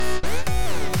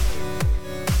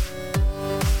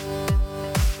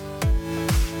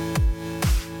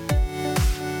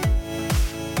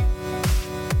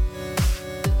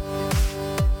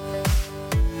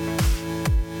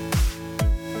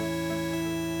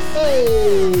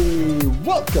Hey,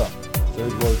 welcome,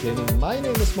 Third World Gaming. My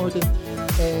name is Martin,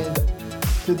 and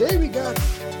today we got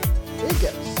a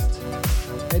guest,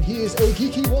 and he is a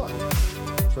geeky one.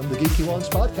 From the Geeky Ones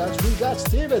podcast, we got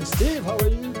Steven. Steve, how are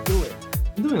you doing?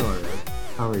 I'm doing all right.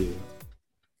 How are you?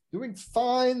 Doing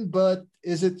fine, but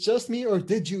is it just me, or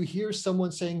did you hear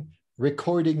someone saying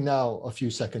recording now a few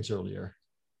seconds earlier?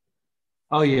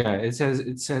 Oh yeah, it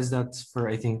says that's for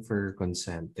I think for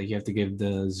consent. Like you have to give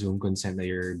the Zoom consent that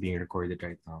you're being recorded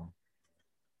right now.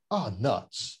 Ah,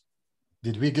 nuts.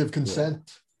 Did we give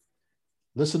consent?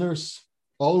 Listeners,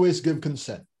 always give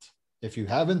consent. If you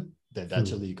haven't, then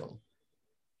that's illegal.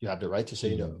 You have the right to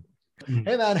say no.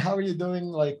 Hey man, how are you doing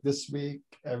like this week?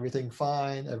 Everything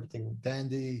fine? Everything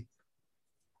dandy?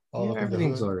 Yeah,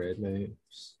 everything's all right.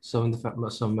 Some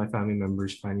of my family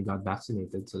members finally got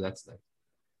vaccinated, so that's nice.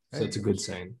 So it's a good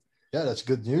sign. Yeah, that's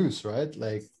good news, right?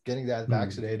 Like getting that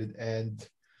vaccinated, and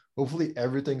hopefully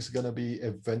everything's gonna be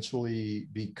eventually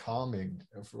be calming.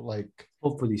 Like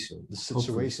hopefully soon. The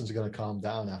situation's gonna calm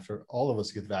down after all of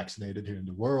us get vaccinated here in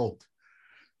the world.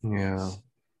 Yeah.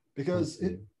 Because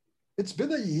it's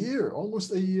been a year,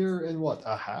 almost a year and what,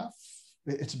 a half?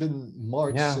 It's been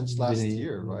March since last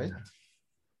year, right?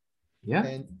 Yeah,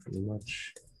 and pretty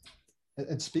much.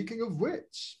 And speaking of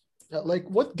which, like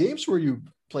what games were you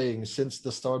playing since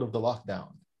the start of the lockdown?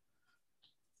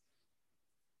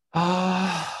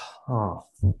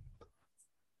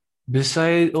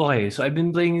 So I've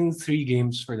been playing 3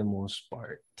 games for the most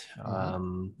part.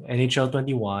 NHL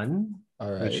 21,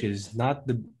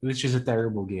 which is a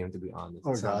terrible game to be honest.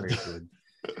 It's not very good.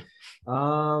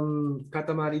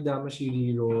 Katamari Damacy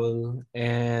Reroll,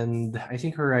 and I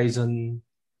think Horizon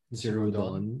Zero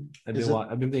Dawn.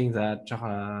 I've been playing that.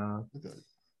 Tsaka,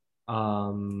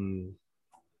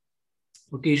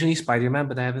 occasionally Spider-Man,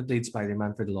 but I haven't played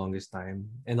Spider-Man for the longest time.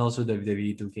 And also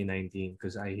WWE 2K19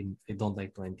 because I don't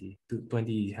like 20.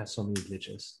 20 has so many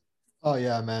glitches. Oh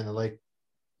yeah, man. Like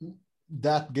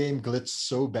that game glitched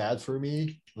so bad for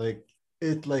me. Like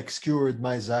it skewered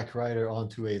my Zack Ryder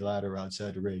onto a ladder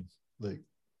outside the ring. Like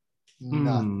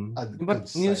not a but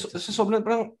so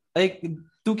parang like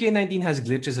 2K19 has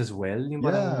glitches as well. Yung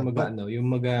parang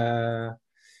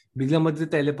biglang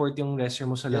magte-teleport yung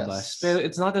wrestler mo sa labas. Pero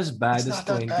it's not as bad as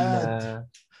 20 na,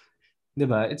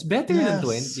 diba? It's better than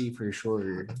 20 for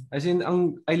sure. As in,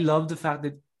 I love the fact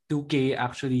that 2K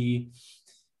actually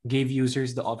gave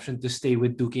users the option to stay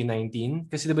with 2K19.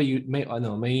 Kasi diba,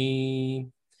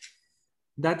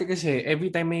 dati kasi, every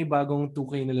time may bagong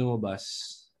 2K na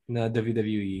lumabas na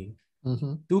WWE,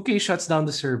 2K shuts down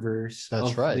the servers.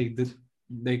 That's right.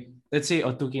 Like, let's say,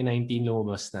 2K19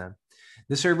 lumabas na.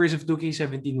 The servers of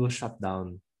 2K17 will shut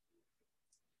down.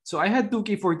 So I had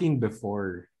 2K14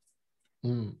 before.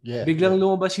 Biglang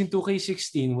lumabas yung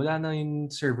 2K16, wala na yung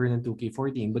server ng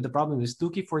 2K14. But the problem is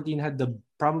 2K14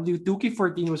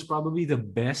 was probably the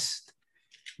best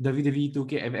WWE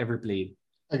 2K I've ever played.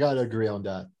 I gotta agree on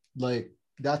that. Like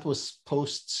that was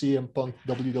post CM Punk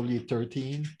WWE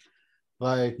 13.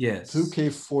 Like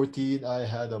 2K14, I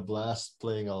had a blast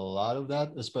playing a lot of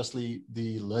that, especially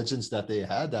the legends that they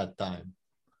had that time.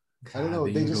 I don't know.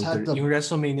 They just had the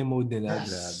WrestleMania mode nila.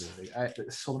 Grabe.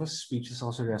 Sobrang speechless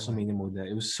also WrestleMania mode.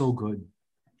 It was so good.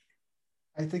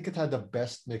 I think it had the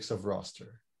best mix of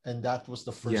roster, and that was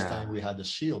the first time we had the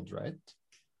Shield, right?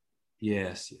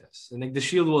 Yes. And like the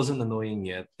Shield wasn't annoying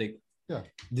yet. Like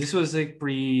this was like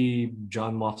pre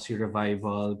John Moxley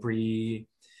revival,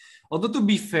 Although to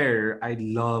be fair, I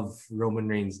love Roman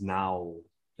Reigns now.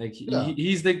 Like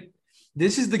he's like.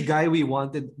 This is the guy we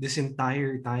wanted this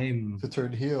entire time to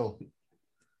turn heel.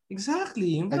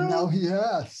 Exactly. And now he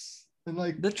has. And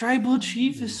like the tribal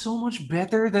chief is so much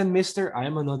better than Mr.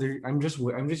 I'm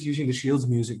just using the Shield's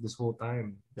music this whole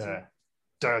time. Yeah.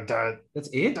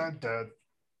 That's it?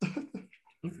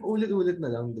 Ulit-ulit na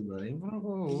lang, diba?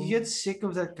 You get sick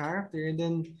of that character and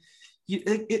then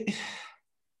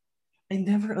I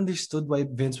never understood why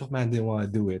Vince McMahon didn't want to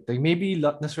do it. Like maybe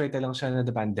naswerte lang siya na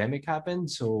the pandemic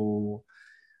happened, so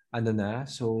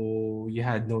you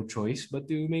had no choice but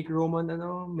to make Roman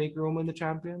the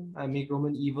champion, make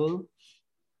Roman evil.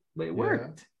 But it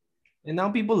worked. And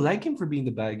now people like him for being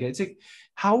the bad guy. It's like,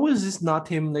 how was this not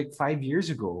him like 5 years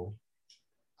ago?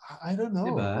 I don't know.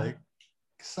 Diba? Like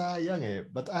sayang eh.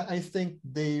 But I think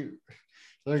they're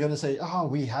going to say,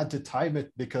 we had to time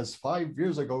it because 5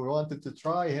 years ago we wanted to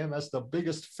try him as the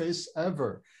biggest face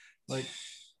ever. Like,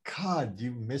 God,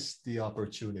 you missed the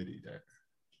opportunity there.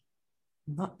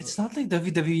 It's not like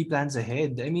WWE plans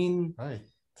ahead. I mean,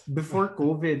 before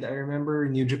COVID, I remember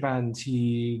New Japan,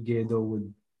 si Gedo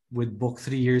would book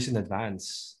 3 years in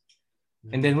advance.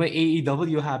 And then when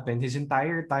AEW happened, his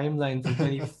entire timeline from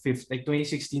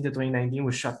 2016 to 2019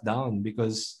 was shut down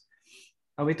because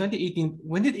 2018.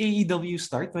 When did AEW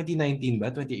start? 2019 ba?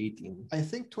 2018? I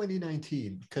think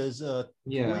 2019 because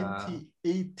Yeah.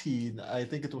 2018 I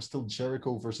think it was still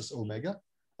Jericho versus Omega.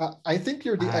 I think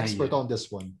you're the expert Yeah. on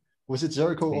this one. Was it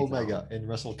Jericho Wait Omega lang. in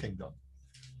Wrestle Kingdom?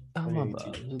 Tama ba?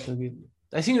 2018.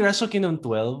 I think Wrestle Kingdom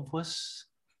 12 was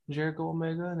Jericho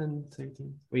Omega and then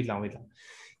 13. Wait lang.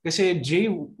 Kasi this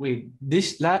year was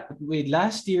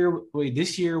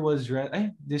this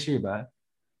year ba?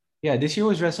 Yeah, this year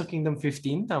was Wrestle Kingdom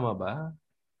 15, tama ba?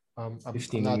 I'm 15, let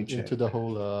me not into check. the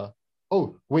whole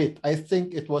oh wait, I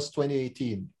think it was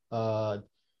 2018.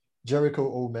 Jericho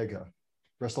Omega,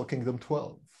 Wrestle Kingdom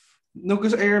 12. No,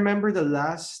 because I remember the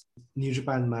last New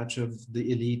Japan match of the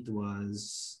Elite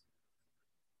was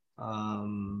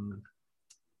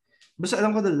basta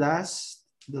alam ko the last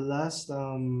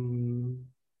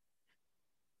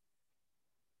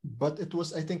but it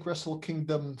was I think Wrestle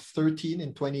Kingdom 13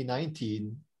 in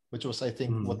 2019, which was I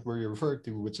think what we referred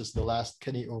to, which is the last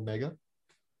Kenny Omega.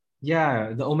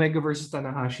 Yeah, the Omega versus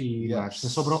Tanahashi match.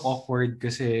 Na sobrang awkward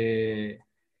kasi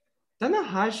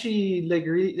Tanahashi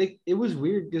like it was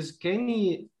weird because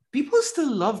people still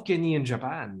love Kenny in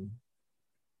Japan.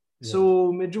 Yeah.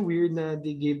 So medyo weird na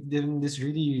they gave them this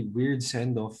really weird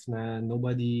send-off na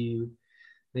nobody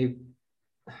like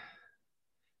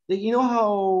you know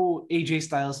how AJ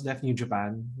Styles left New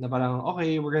Japan? Na parang,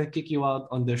 okay, we're gonna kick you out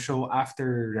on the show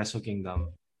after Wrestle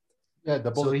Kingdom. Yeah,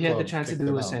 the Bullet So he had the Club chance to kicked do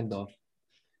them a out. send-off.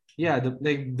 Yeah, the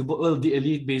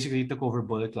Elite basically took over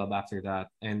Bullet Club after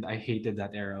that, and I hated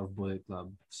that era of Bullet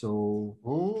Club. So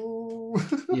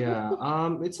yeah,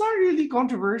 it's not really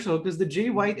controversial because the Jay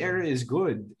White era is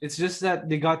good. It's just that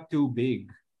they got too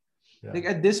big. Yeah. Like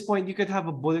at this point, you could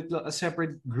have a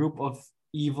separate group of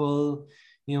evil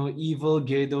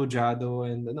Gedo, Jado,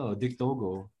 and Dick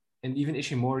Togo, and even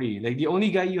Ishimori. Like the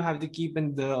only guy you have to keep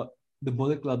in the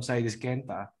Bullet Club side is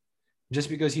Kenta, just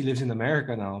because he lives in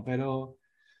America now. Pero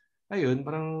ayun,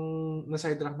 parang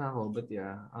na-sidetrack na ako. But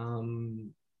yeah,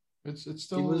 it's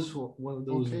still it was one of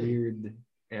those weird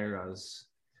eras.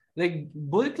 Like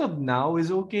Bullet Club now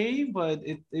is okay, but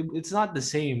it's not the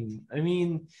same. I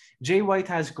mean, Jay White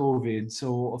has COVID,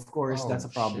 so of course that's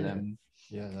a problem.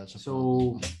 Shit. Yeah, that's a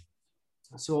problem.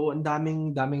 So ang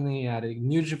daming nangyayari.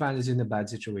 New Japan is in a bad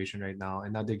situation right now,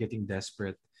 and now they're getting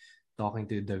desperate talking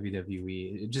to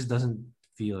WWE. It just doesn't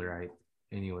feel right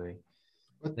anyway.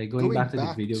 But like going back to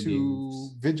the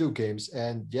video games,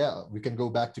 and yeah, we can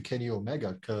go back to Kenny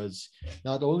Omega because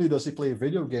not only does he play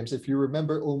video games, if you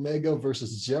remember Omega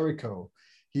versus Jericho,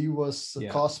 he was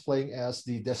cosplaying as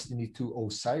the Destiny 2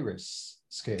 Osiris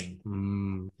skin.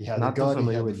 He had a gun,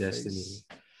 he had with Destiny.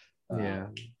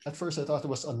 At first I thought it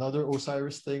was another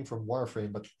Osiris thing from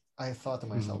Warframe, but I thought to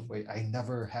myself, wait, I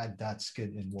never had that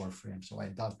skin in Warframe, so I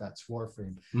thought that's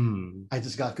Warframe. I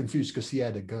just got confused because he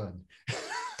had a gun.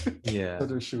 Yeah,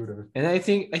 other shooter. And I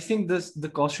think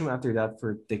the costume after that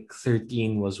for like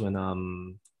 13 was when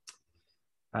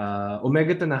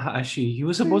Omega Tanahashi, he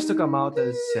was supposed to come out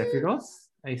as Sephiroth,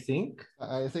 I think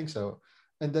so.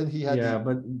 And then he had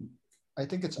but I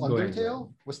think it's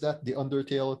Undertale. Was that the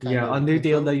Undertale kind of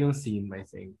Undertale na yung theme, I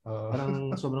think.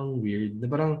 Parang sobrang weird.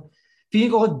 Parang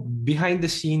feeling ko behind the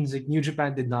scenes, like New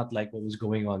Japan did not like what was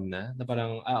going on na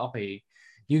parang okay,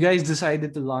 you guys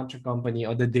decided to launch a company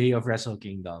on the day of Wrestle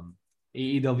Kingdom.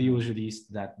 AEW was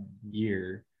released that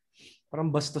year.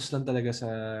 Parang bastos lang talaga sa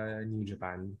New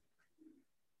Japan.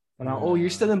 Parang,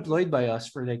 you're still employed by us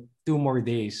for like 2 more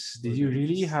days. Did you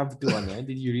really have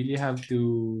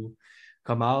to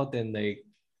come out and like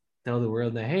tell the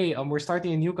world that, hey, we're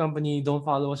starting a new company, don't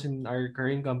follow us in our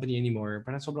current company anymore?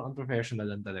 Parang sobrang unprofessional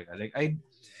lang talaga. Like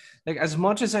as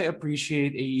much as I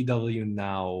appreciate AEW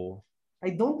now, I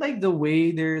don't like the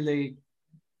way they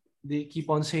keep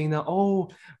on saying that,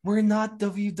 we're not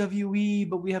WWE,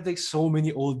 but we have like so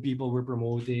many old people we're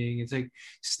promoting. It's like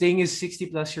Sting is 60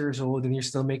 plus years old and you're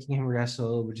still making him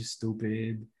wrestle, which is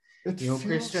stupid.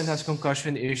 Christian has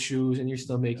concussion issues and you're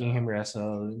still making him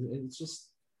wrestle. It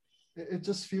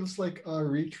just feels like a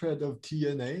retread of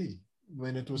TNA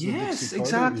when it was the Dixie Carter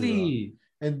exactly. era.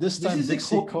 And this time,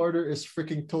 Dixie Carter is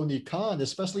freaking Tony Khan,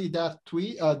 especially that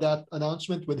tweet, that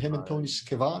announcement with him and Tony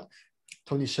Schiavone,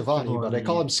 but I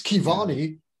call him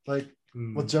Schivani, like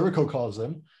what Jericho calls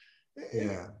him.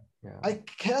 Yeah. I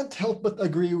can't help but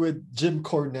agree with Jim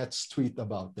Cornette's tweet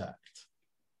about that.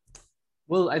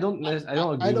 Well, I don't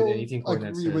agree with anything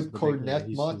Cornette says. With Cornette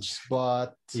much,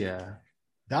 but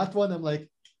that one I'm like,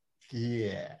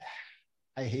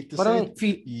 I hate to say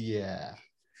it.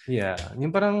 Yeah.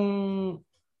 Yung parang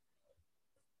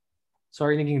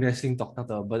Sorry, naging wrestling talk na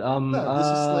to. But No, this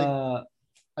is like,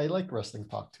 I like wrestling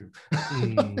talk too.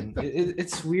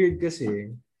 it's weird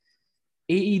kasi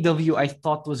AEW I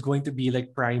thought was going to be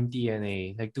like prime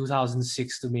TNA, like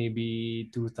 2006 to maybe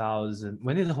 2000.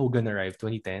 When did Hogan arrive?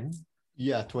 2010?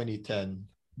 Yeah, 2010.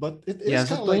 But it is Yeah,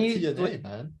 so kind of like 20, TNA,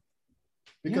 man.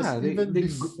 Because yeah, even they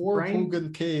before prime,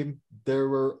 Hogan came, there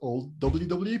were old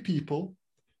WWE people.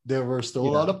 There were still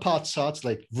a lot yeah. of pot shots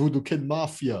like Voodoo Kin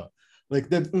Mafia, like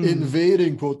them Mm,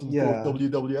 invading quote unquote yeah.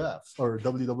 WWF or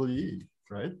WWE,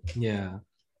 right? Yeah.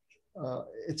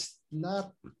 It's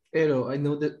not. Pero I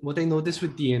know that what I noticed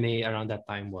with TNA around that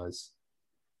time was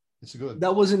It's good.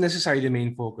 that wasn't necessarily the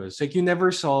main focus. Like you never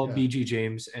saw Yeah. BG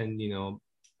James and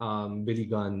Billy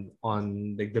Gunn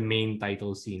on like the main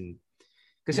title scene.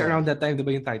 Because Yeah. around that time, the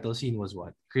yung title scene was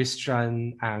what?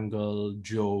 Christian, Angle,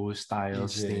 Joe,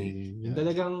 Styles, AJ, Sting. Yung yeah.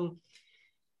 talagang,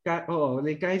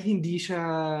 like kahit hindi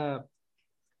siya,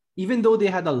 even though they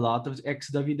had a lot of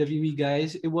ex-WWE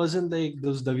guys, it wasn't like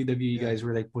those WWE Yeah. guys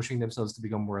were like pushing themselves to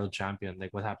become world champion, like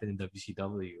what happened in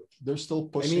WCW. They're still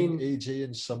pushing AJ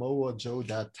and Samoa Joe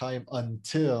that time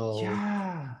until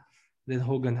then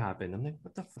Hogan happened. I'm like,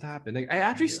 what the fuck happened? Like I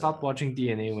actually stopped watching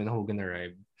TNA when Hogan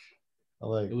arrived.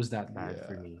 Like, it was that bad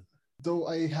for me. Though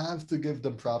I have to give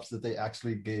them props that they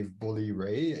actually gave Bully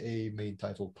Ray a main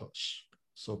title push.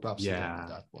 So props to them with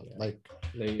that one. Like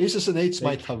Aces and Eights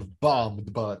might have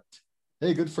bombed, but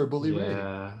hey, good for Bully Ray.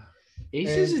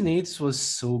 Aces and Eights was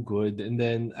so good, and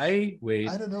then I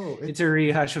don't know. It's a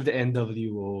rehash of the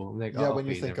NWO. I'm like, when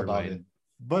you think about it,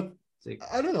 but like,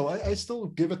 I don't know. I still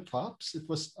give it props. It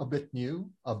was a bit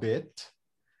new, a bit.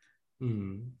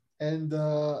 And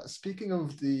speaking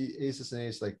of the Aces and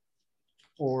Eights, like,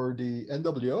 or the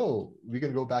NWO, we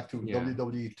can go back to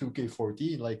WWE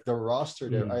 2K14, like the roster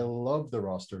there. I love the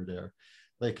roster there.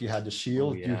 Like you had the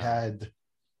Shield, you had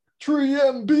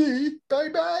 3MB,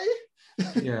 bye.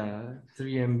 Yeah,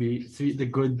 3MB, the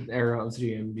good era of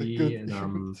 3MB,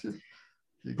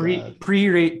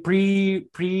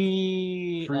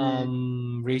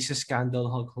 and racist scandal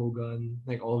Hulk Hogan,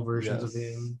 like all versions of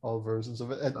him. All versions of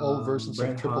it, and all versions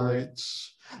of Triple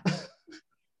H.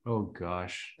 Oh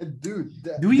gosh, and dude,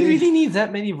 do we really need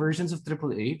that many versions of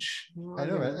Triple H? I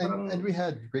know, right? And we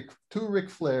had two Ric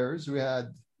Flairs. We had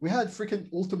freaking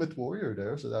Ultimate Warrior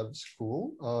there, so that was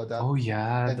cool.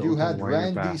 And you had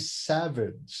Randy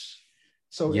Savage.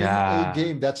 So in a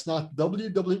game that's not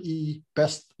WWE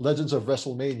Best Legends of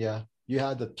WrestleMania, you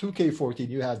had the 2K14.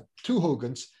 You had two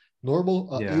Hogans,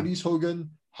 normal 80s Hogan,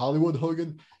 Hollywood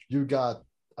Hogan. You got,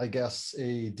 I guess,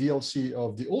 a DLC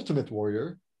of the Ultimate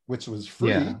Warrior, which was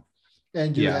free,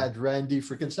 and you had Randy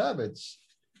freaking Savage.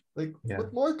 Like,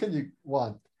 what more can you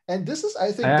want? And this is,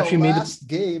 I think, the last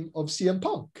game of CM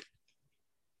Punk.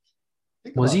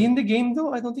 Was he in the game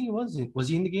though? I don't think he was. Was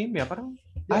he in the game? Yeah, parang.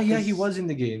 He was in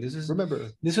the game. This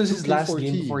was his last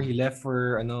game before he left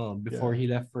for he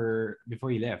left for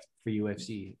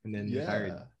UFC and then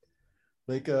retired.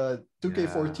 Like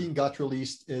 2K14 got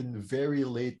released in very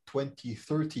late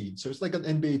 2013, so it's like an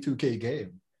NBA 2K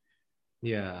game.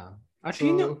 Yeah.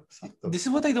 Actually, this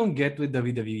is what I don't get with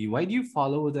WWE. Why do you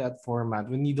follow that format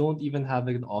when you don't even have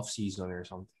like an off season or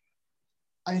something?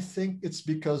 I think it's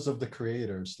because of the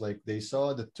creators. Like they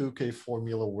saw the 2K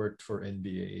formula worked for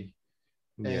NBA.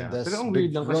 And as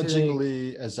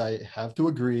begrudgingly as I have to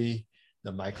agree,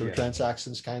 the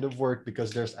microtransactions kind of work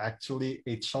because there's actually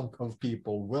a chunk of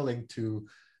people willing to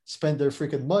spend their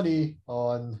freaking money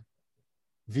on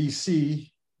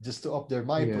VC just to up their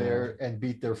my player and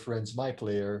beat their friends my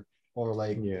player, or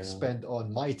like spend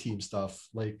on my team stuff.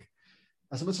 Like,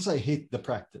 as much as I hate the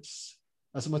practice,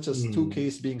 as much as 2K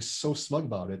is being so smug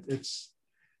about it,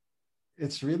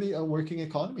 it's really a working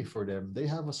economy for them. They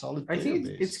have a solid player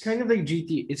base. It's kind of like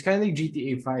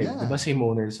GTA 5. Yeah. Diba same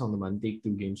owners on naman,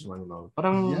 Take-Two games naman.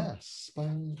 Parang, oh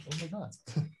my God.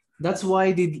 That's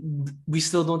why we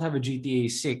still don't have a GTA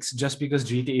 6 just because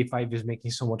GTA 5 is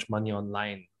making so much money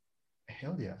online.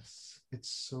 Hell yes. It's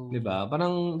so... Diba?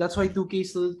 Parang, that's why 2K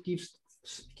still keeps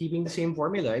keeping the same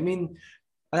formula. I mean,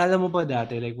 alala mo pa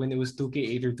dati, like when it was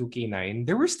 2K8 or 2K9,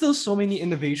 there were still so many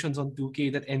innovations on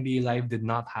 2K that NBA Live did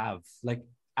not have, like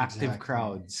active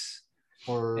crowds.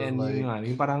 And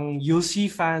yung parang you'll see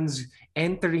fans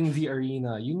entering the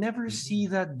arena. You never see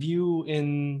that view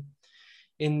in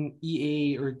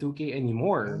EA or 2K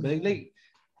anymore. But like,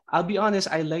 I'll be honest,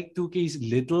 I like 2K's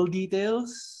little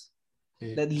details.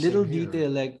 That little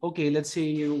detail, like, okay, let's say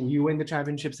you win the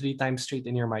championship 3 times straight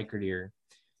in your my career.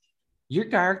 Your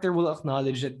character will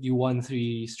acknowledge that you won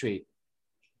 3 straight.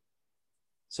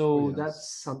 So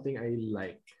that's something I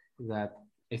like, that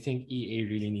I think EA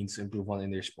really needs to improve on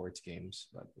in their sports games.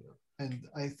 But And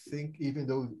I think even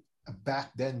though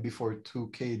back then, before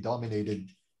 2K dominated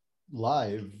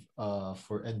live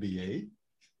for NBA,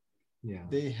 Yeah.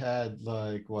 they had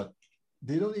like what?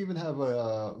 They don't even have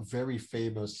a very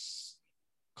famous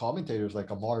commentators like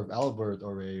a Marv Albert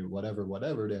or a whatever.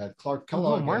 They had Clark No,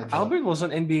 Kellogg Mark and Albert was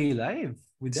on NBA Live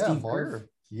with yeah, Steve Marv. Kerr.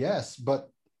 Yes, but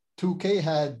 2K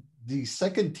had the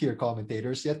second tier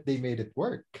commentators, yet they made it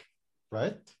work,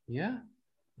 right? Yeah.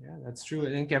 Yeah, that's true.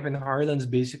 And then Kevin Harlan's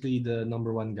basically the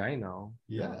number one guy now.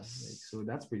 Yes. So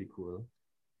that's pretty cool.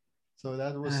 So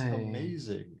that was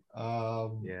amazing.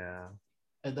 Yeah.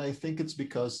 And I think it's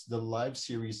because the live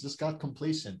series just got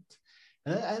complacent.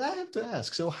 And I have to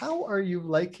ask, so how are you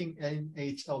liking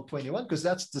NHL 21? Because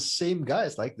that's the same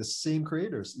guys, like the same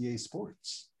creators, EA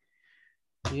Sports.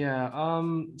 Yeah.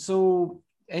 So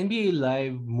NBA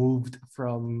Live moved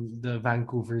from the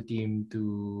Vancouver team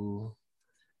to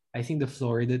I think the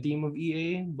Florida team of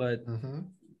EA, but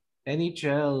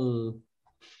NHL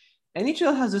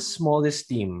has the smallest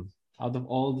team out of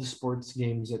all the sports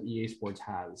games that EA Sports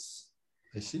has.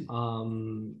 I see.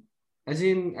 As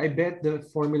in, I bet the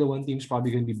Formula One team's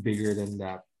probably going to be bigger than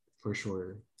that for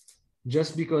sure.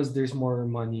 Just because there's more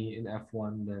money in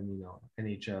F1 than,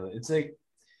 NHL. It's like,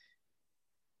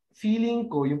 feeling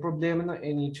ko, yung problema ng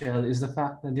NHL is the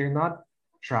fact that they're not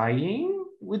trying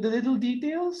with the little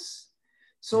details.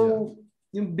 So,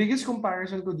 yung biggest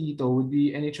comparison ko dito would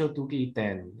be NHL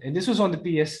 2K10. And this was on the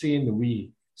PS3 and the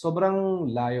Wii. Sobrang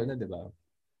layo na, di ba?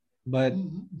 But,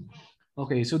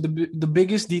 okay, so the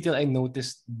biggest detail I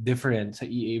noticed different sa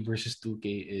EA versus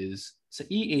 2K is sa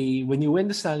EA, when you win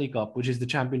the Stanley Cup, which is the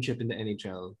championship in the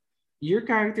NHL, you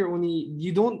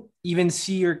don't even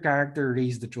see your character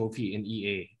raise the trophy in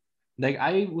EA. Like,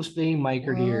 I was playing my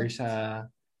career sa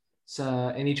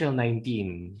NHL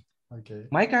 19. Okay.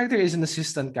 My character is an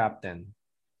assistant captain.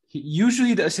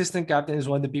 Usually, the assistant captain is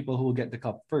one of the people who will get the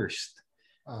cup first.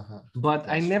 But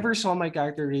I never saw my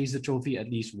character raise the trophy at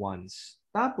least once.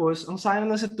 Tapos, ang sayang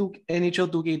na sa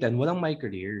NHL 2K10, walang my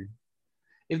career.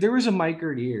 If there was a my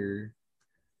career,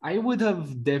 I would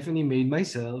have definitely made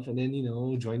myself and then,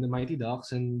 join the Mighty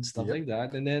Ducks and stuff like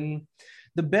that. And then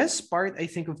the best part, I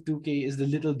think, of 2K is the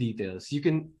little details. You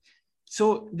can,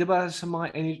 so, diba, sa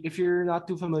mga, if you're not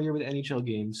too familiar with NHL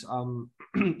games,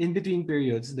 in between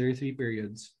periods, there are 3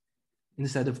 periods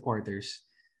instead of quarters.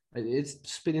 It's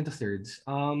split into thirds.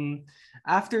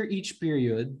 After each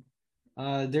period,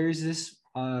 there's this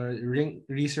ring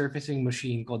resurfacing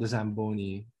machine called the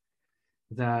Zamboni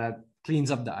that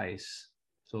cleans up the ice.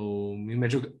 So,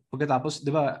 medyo, pagkatapos,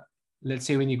 di ba, let's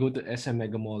say when you go to SM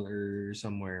Mega Mall or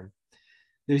somewhere,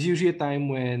 there's usually a time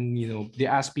when, they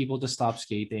ask people to stop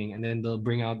skating and then they'll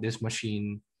bring out this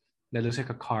machine that looks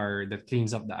like a car that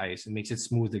cleans up the ice and makes it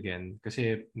smooth again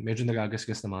kasi medyo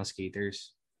nagagasgas na mga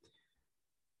skaters.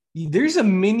 There's a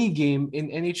mini game in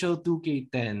NHL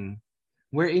 2K10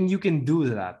 wherein you can do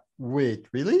that. Wait,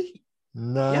 really?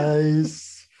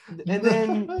 Nice. Yeah. And then,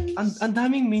 ang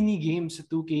daming mini games sa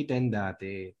 2K10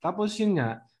 dati. Tapos yun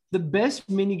nga, the best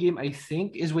mini game I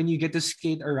think is when you get to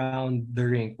skate around the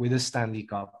rink with a Stanley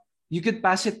Cup. You could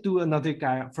pass it to another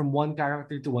from one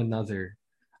character to another.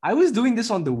 I was doing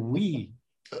this on the Wii.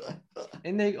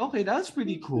 And like, okay, that's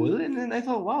pretty cool. And then I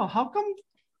thought, wow, how come?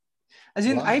 As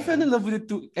in, I fell in love with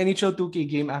the NHL 2K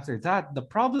game after that. The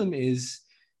problem is,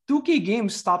 2K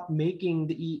games stopped making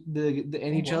the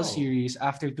NHL series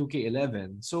after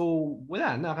 2K11. So,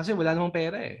 wala na kasi wala namang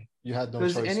pera eh. You had no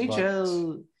choice. Because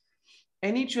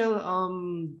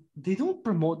NHL, they don't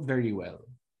promote very well.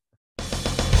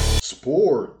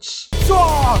 Sports.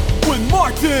 Talk with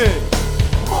Martin!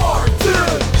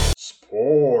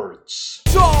 Sports.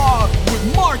 Talk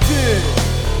with Martin!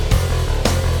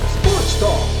 Sports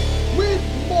Talk with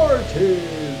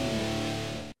Martin!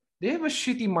 They have a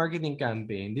shitty marketing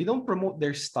campaign. They don't promote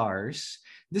their stars,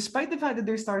 despite the fact that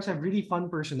their stars have really fun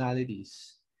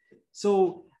personalities.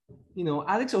 So,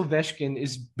 Alex Ovechkin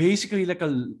is basically like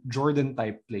a Jordan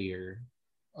type player.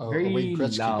 Very Wayne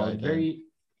Gretzky loud, guy, very.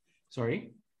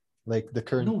 Sorry? Like the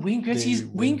current. No, Wayne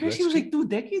Gretzky was like 2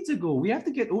 decades ago. We have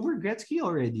to get over Gretzky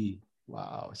already.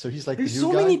 Wow. So he's like There's the new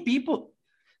so guy? many people.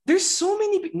 There's so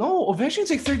many. No,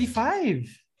 Ovechkin's like 35.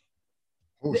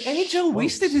 Oh, the NHL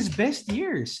wasted his best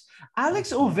years. Alex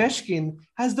Ovechkin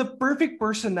has the perfect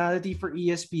personality for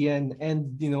ESPN,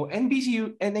 and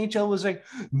NBC NHL was like,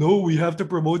 no, we have to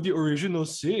promote the original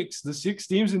 6, the 6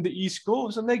 teams in the East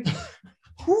Coast. I'm like,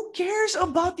 who cares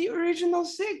about the original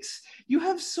 6? You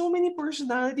have so many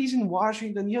personalities in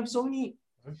Washington. You have so many.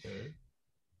 Okay.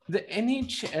 The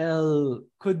NHL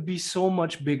could be so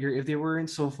much bigger if they weren't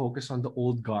so focused on the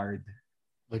old guard.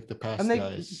 Like the past I'm like,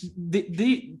 guys.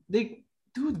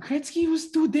 Dude, Gretzky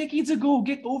was 2 decades ago.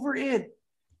 Get over it.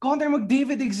 Connor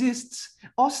McDavid exists.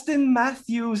 Austin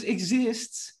Matthews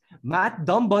exists. Matt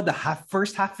Dumba, the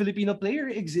first half Filipino player,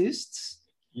 exists.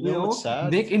 You know what's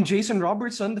sad? Nick and Jason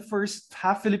Robertson, the first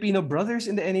half Filipino brothers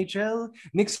in the NHL.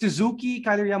 Nick Suzuki,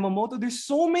 Kyler Yamamoto. There's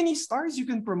so many stars you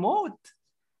can promote.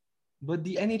 But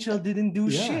the NHL didn't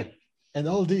do shit. And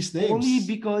all these names. Only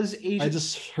because Asia. I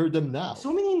just heard them now.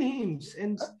 So many names.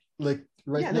 And like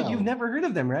right now. Like you've never heard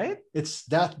of them, right? It's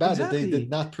that bad that they did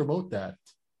not promote that.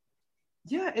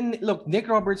 Yeah, and look, Nick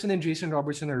Robertson and Jason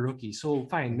Robertson are rookies. So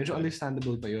fine, medyo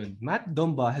understandable pa yun. Matt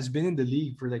Dumba has been in the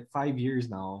league for like 5 years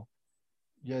now.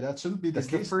 Yeah, that shouldn't be the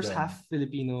case. The first half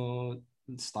Filipino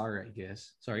star, I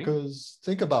guess. Sorry? Because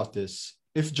think about this.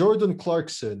 If Jordan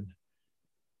Clarkson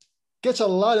gets a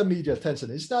lot of media attention,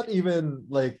 it's not even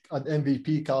like an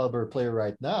MVP caliber player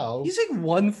right now. He's like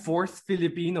 1/4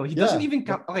 Filipino. He doesn't even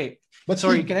count. Okay. But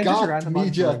sorry, can I just rant about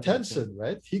media attention,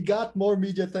 right? He got more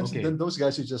media attention than those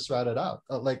guys who just rattled out.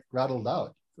 Like,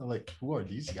 who are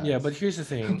these guys? Yeah, but here's the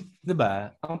thing.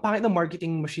 Diba? Ang pangit ng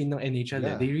marketing machine ng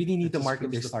NHL. They really need to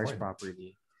market their stars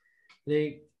properly.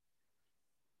 Like,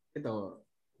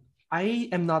 I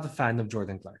am not a fan of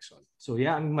Jordan Clarkson. So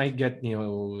yeah, I might get,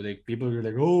 like people are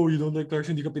like, oh, you don't like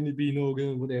Clarkson, di ka Pilipino,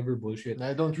 whatever bullshit.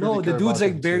 I don't really the dude's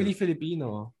like barely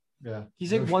Filipino. Yeah.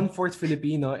 He's like 1/4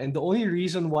 Filipino. And the only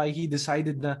reason why he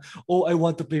decided na, I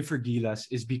want to play for Gilas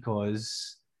is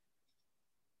because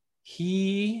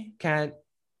he can't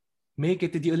make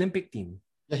it to the Olympic team.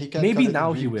 Yeah, he can't. Maybe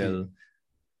now he will.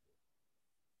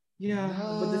 Yeah,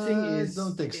 no, but the thing is, I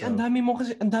don't think so. Ang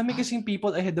dami kasing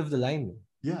people ahead of the line.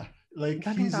 Yeah, like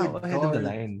he's a ahead of the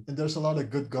line. And there's a lot of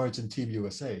good guards in Team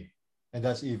USA. And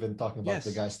that's even talking about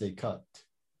the guys they cut.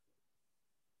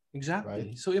 Exactly.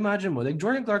 Right? So imagine mo, like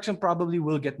Jordan Clarkson probably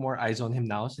will get more eyes on him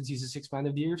now since he's a 6th man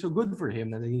of the year. So good for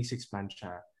him na naging 6th man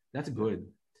siya. That's good.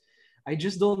 I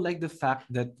just don't like the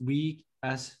fact that we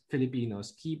as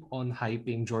Filipinos keep on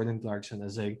hyping Jordan Clarkson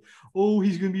as like,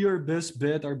 he's gonna be our best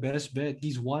bet.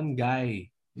 He's one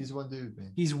guy. He's one dude,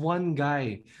 man. He's one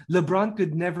guy. LeBron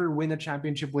could never win a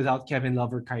championship without Kevin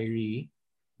Love or Kyrie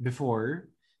before.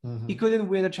 Mm-hmm. He couldn't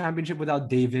win a championship without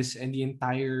Davis and the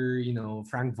entire,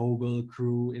 Frank Vogel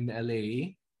crew in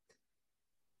LA.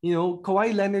 Kawhi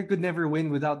Leonard could never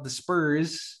win without the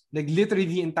Spurs. Like literally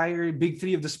the entire big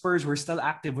three of the Spurs were still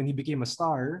active when he became a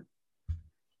star.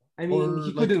 I mean,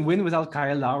 he couldn't win without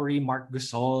Kyle Lowry, Marc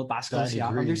Gasol, Pascal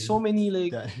Siakam. There's so many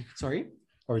sorry?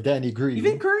 Or Danny Green.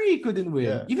 Even Curry couldn't win.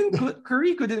 Yeah. Even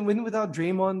Curry couldn't win without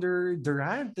Draymond or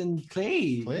Durant and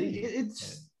Clay.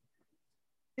 It's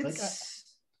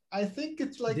I think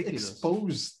it's like ridiculous.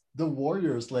 Exposed the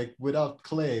Warriors like without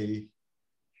Clay.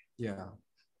 Yeah.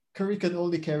 Curry can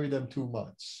only carry them too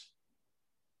much.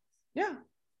 Yeah.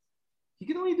 He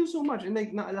can only do so much. And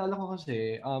like naalala ko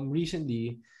kasi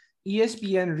recently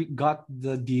ESPN got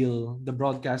the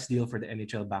broadcast deal for the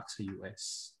NHL back to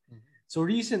US. Mm-hmm. So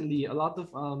recently a lot of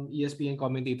ESPN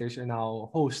commentators are now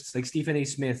hosts like Stephen A.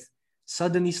 Smith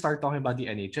suddenly start talking about the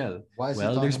NHL. Why is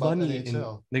there's money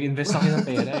nag-invest ako ng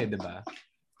pera diba?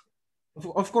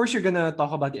 Of course, you're gonna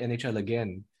talk about the NHL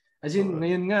again. As in,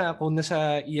 ngayon nga, kung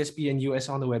nasa ESPN US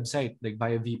on the website, like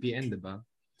via VPN, diba?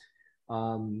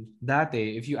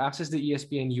 Dati, if you access the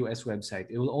ESPN US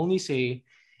website, it will only say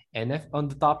on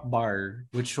the top bar,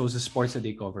 which shows the sports that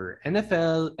they cover,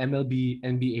 NFL, MLB,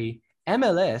 NBA,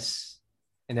 MLS,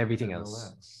 and everything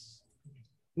else.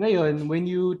 Ngayon, when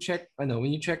you check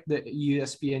the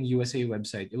ESPN USA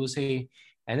website, it will say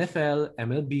NFL,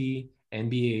 MLB,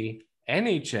 NBA,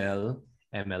 NHL,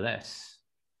 MLS.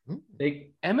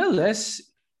 Like MLS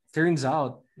turns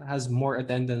out has more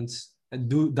attendance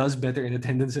and does better in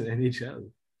attendance than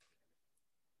NHL.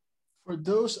 For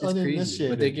those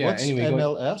uninitiated, what's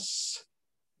MLS?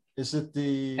 Is it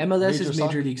the MLS is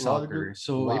Major League Soccer.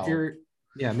 So if you're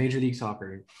Major League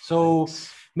Soccer. So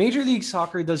Major League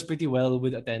Soccer does pretty well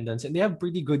with attendance and they have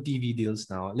pretty good TV deals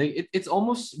now. Like it's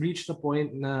almost reached the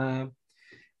point na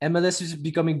MLS is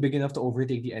becoming big enough to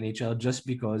overtake the NHL just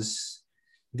because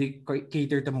they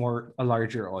cater to a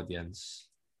larger audience.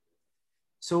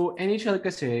 So NHL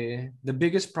kasi, the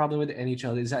biggest problem with the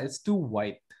NHL is that it's too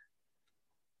white.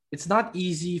 It's not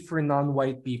easy for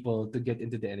non-white people to get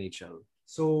into the NHL.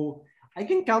 So I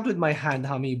can count with my hand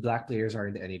how many black players are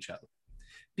in the NHL.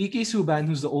 PK Subban,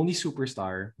 who's the only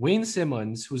superstar. Wayne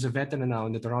Simmons, who's a veteran now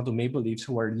in the Toronto Maple Leafs,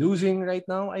 who are losing right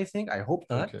now, I think. I hope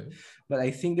not. Okay. But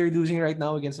I think they're losing right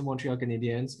now against the Montreal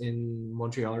Canadiens in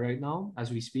Montreal right now,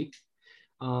 as we speak.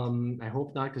 I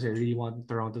hope not because I really want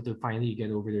Toronto to finally get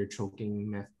over their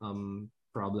choking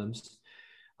problems.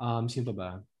 Sino pa ba?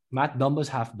 Matt Dumba's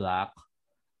half black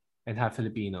and half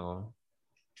Filipino.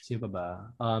 Sino pa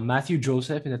ba? Matthew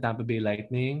Joseph in the Tampa Bay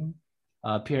Lightning.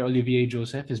 Pierre-Olivier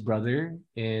Joseph, his brother,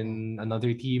 in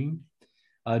another team.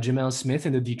 Jamel Smith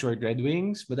in the Detroit Red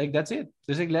Wings. But like that's it.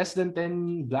 There's like less than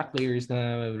 10 black players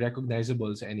na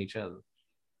recognizable sa NHL.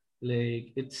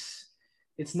 Like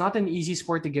it's not an easy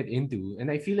sport to get into.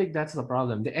 And I feel like that's the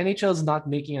problem. The NHL is not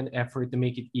making an effort to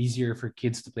make it easier for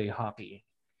kids to play hockey.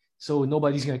 So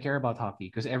nobody's gonna care about hockey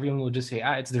because everyone will just say,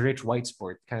 it's the rich white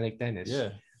sport, kind of like tennis.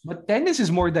 Yeah. But tennis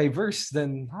is more diverse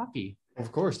than hockey.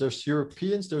 Of course, there's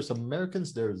Europeans, there's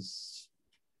Americans, there's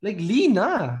like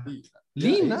Lina.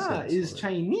 Yeah, is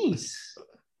Chinese.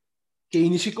 Kei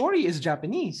Nishikori is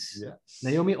Japanese. Yes.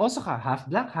 Naomi Osaka, half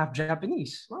black, half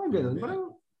Japanese.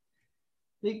 Parang,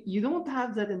 like you don't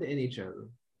have that in the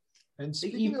NHL. And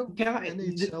speaking of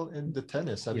NHL and the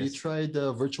tennis, have you tried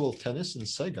virtual tennis in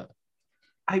Sega?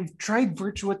 I've tried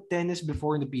virtual tennis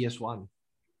before in the PS1.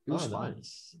 It was fun.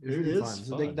 Nice. It was really fun.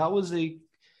 So like that was like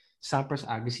Sampras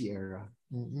Agassi era.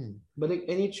 Mm-hmm. But like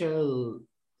NHL,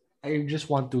 I just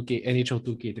want NHL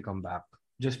 2K to come back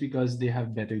just because they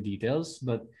have better details.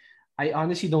 But I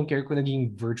honestly don't care kung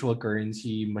naging virtual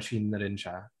currency machine na rin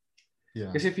siya.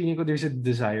 Yeah. Kasi feeling ko there's a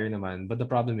desire naman. But the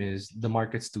problem is the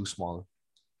market's too small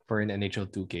for an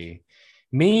NHL 2K.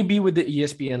 Maybe with the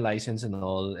ESPN license and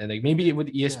all, and like maybe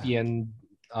with ESPN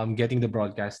getting the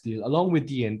broadcast deal along with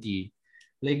TNT.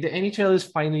 Like the NHL is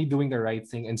finally doing the right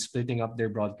thing and splitting up their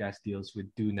broadcast deals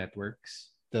with 2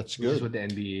 networks. That's good. Which is what the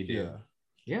NBA did.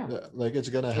 Yeah. Like it's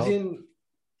gonna help.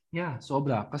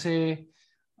 Sobra. Kasi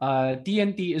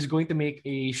TNT is going to make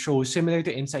a show similar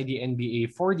to Inside the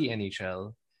NBA for the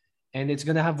NHL. And it's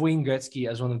gonna have Wayne Gretzky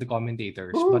as one of the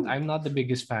commentators. Ooh. But I'm not the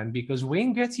biggest fan because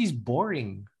Wayne Gretzky is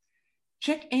boring.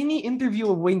 Check any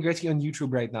interview of Wayne Gretzky on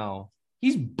YouTube right now.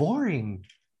 He's boring.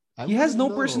 He has no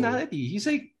personality. He's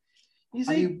like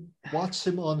I watch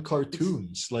him on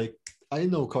cartoons. Like I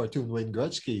know cartoon Wayne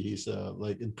Gretzky. He's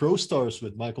like in Pro Stars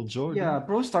with Michael Jordan. Yeah,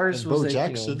 Pro Stars was like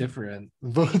Jackson. Different.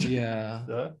 Yeah,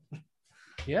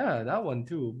 that one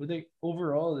too. But like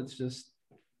overall, it's just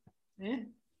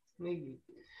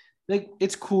like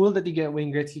it's cool that you get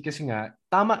Wayne Gretzky kasi nga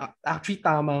tama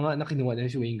nga na kinuha na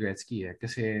si Wayne Gretzky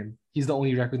kasi he's the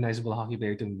only recognizable hockey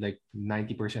player to like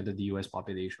 90% of the US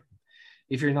population.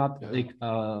 If you're not like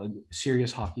a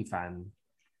serious hockey fan,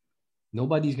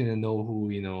 nobody's gonna know who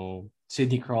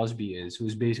Sidney Crosby is,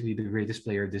 who's basically the greatest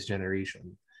player of this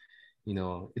generation.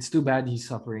 It's too bad he's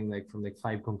suffering like from like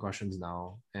 5 concussions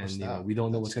now, and we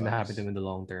don't know what's gonna happen to him in the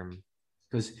long term.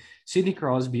 Because Sidney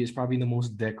Crosby is probably the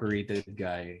most decorated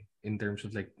guy in terms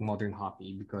of like modern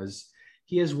hockey because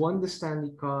he has won the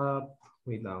Stanley Cup.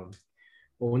 Wait down.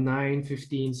 09,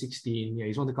 15, 16. Yeah,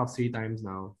 he's won the cup 3 times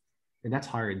now. And that's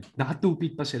hard.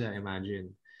 Naka-2-peat pa sila,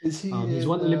 imagine. Is he he's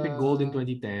won Olympic gold in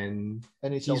 2010.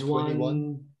 NHL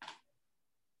 21?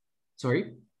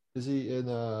 Sorry? Is he in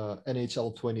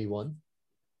NHL 21?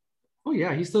 Oh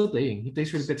yeah, he's still playing. He plays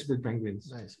for the Pittsburgh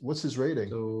Penguins. Nice. What's his rating?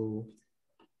 So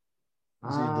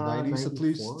is he in the 90s at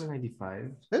least?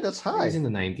 95. Yeah, that's high. He's in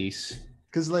the 90s.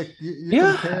 Because like you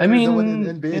compare the one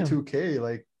in NBA 2K,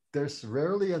 like there's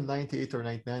rarely a 98 or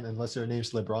 99 unless your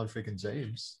name's LeBron freaking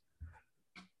James.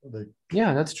 Like,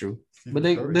 yeah, that's true. But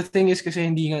like, the thing is kasi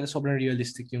hindi nga sobrang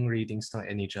realistic yung ratings ng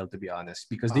NHL to be honest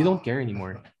because they don't care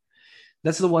anymore.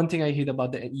 That's the one thing I hate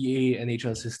about the EA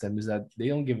NHL system is that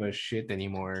they don't give a shit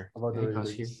anymore. About the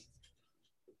cuss here?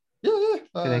 Yeah.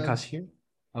 Can I cuss here?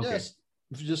 Okay. Yes.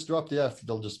 If you just drop the F,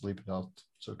 they'll just bleep it out.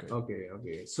 It's okay.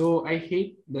 Okay. So I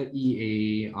hate that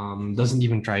EA doesn't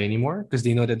even try anymore because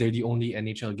they know that they're the only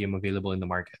NHL game available in the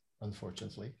market.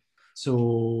 Unfortunately. So,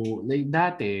 like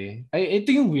dati,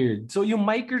 ito yung weird. So, yung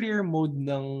My Career mode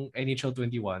ng NHL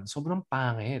 21, sobrang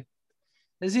pangit.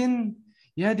 As in,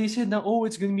 they said na,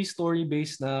 it's gonna be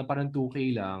story-based na parang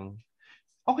 2K lang.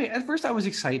 Okay, at first I was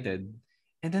excited.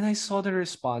 And then I saw the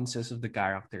responses of the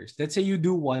characters. Let's say you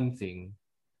do one thing.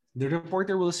 The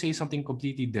reporter will say something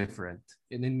completely different.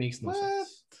 And it makes no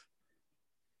sense.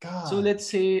 God. So let's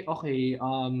say, okay,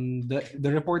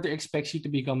 the reporter expects you to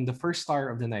become the first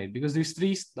star of the night because there's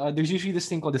usually this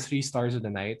thing called the 3 stars of the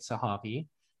night sa hockey.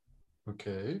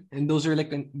 Okay. And those are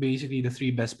like basically the 3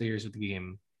 best players of the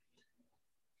game.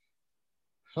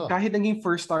 Kahit naging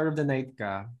first star of the night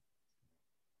ka,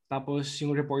 tapos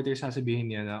yung reporter sasabihin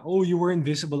niya na, you were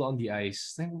invisible on the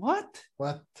ice. Like, what?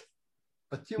 What?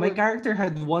 But my character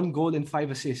had 1 goal and 5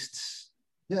 assists.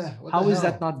 Yeah. How is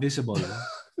that not visible?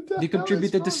 They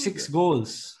contributed to 6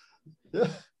 goals. Yeah.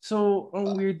 So,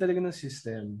 ang weird talaga ng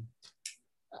system.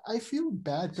 I feel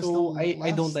bad because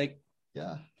I don't like.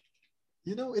 Yeah.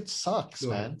 It sucks,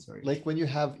 man. Like when you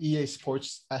have EA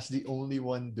Sports as the only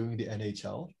one doing the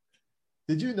NHL.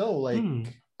 Did you know, like,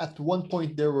 at one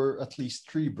point there were at least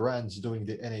 3 brands doing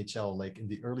the NHL, like in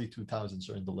the early 2000s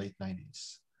or in the late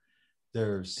 90s.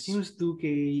 I think it was 2K,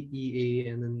 EA,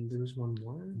 and then there was one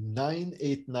more.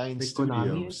 989 Like Studios.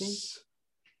 Konami, I think.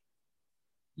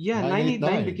 Yeah,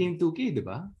 989 became 2K,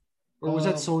 diba? Or was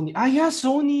that Sony? Yeah,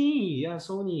 Sony. Yeah,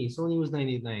 Sony. Sony was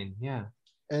 989. Yeah.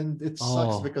 And it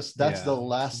sucks because that's the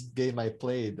last game I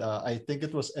played. I think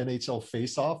it was NHL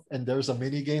Face Off, and there's a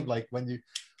mini game like when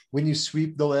you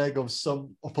sweep the leg of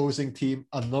some opposing team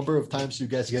a number of times, you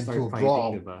guys get into a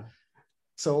brawl. Diba?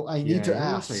 So I need to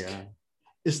ask,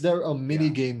 is there a mini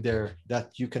game there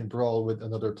that you can brawl with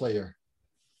another player?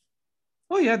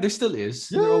 Oh yeah, there still is.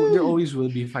 There always will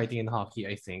be fighting in hockey,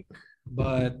 I think.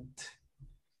 But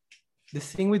the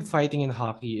thing with fighting in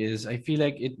hockey is I feel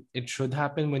like it should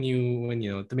happen when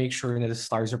you to make sure that the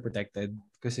stars are protected.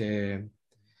 Because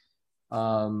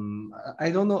I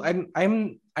don't know.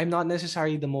 I'm not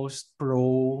necessarily the most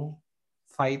pro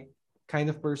fight kind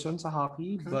of person sa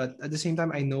hockey, but at the same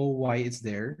time I know why it's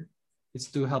there. It's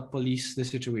to help police the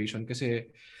situation. Because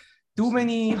too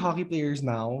many hockey players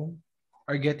now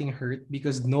are getting hurt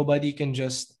because nobody can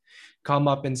just come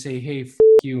up and say, "Hey,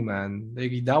 you, man.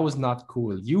 Like, that was not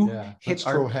cool. You hit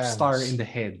our star in the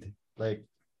head. Like,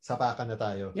 sapakan na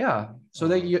tayo." Yeah. So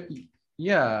like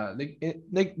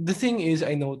the thing is,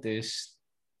 I noticed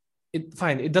it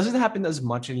doesn't happen as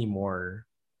much anymore.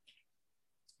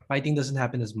 Fighting doesn't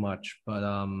happen as much, but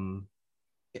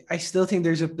I still think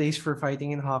there's a place for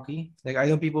fighting in hockey. Like, I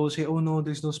know people will say, "Oh no,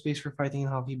 there's no space for fighting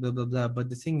in hockey," blah blah blah. But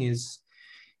the thing is,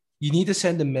 you need to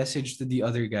send a message to the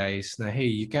other guys na, "Hey,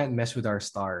 you can't mess with our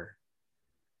star.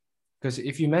 Because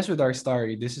if you mess with our star,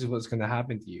 this is what's gonna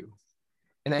happen to you."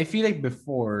 And I feel like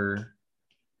before,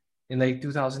 in like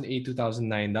 2008,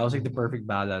 2009, that was like the perfect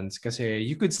balance. Because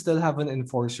you could still have an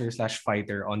enforcer /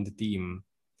 fighter on the team,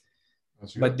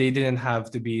 but they didn't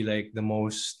have to be like the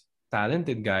most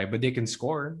talented guy, but they can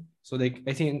score. So like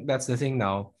I think that's the thing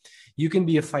now. You can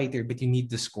be a fighter, but you need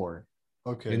to score.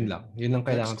 Okay. Yun lang. Yun lang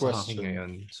kailangan sa hockey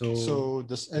ngayon. So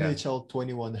does NHL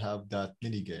 21 have that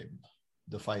mini game,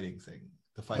 the fighting thing?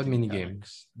 The fighting mini game?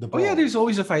 Yeah, there's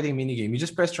always a fighting mini game. You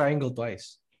just press triangle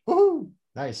twice. Woohoo!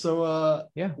 Nice. So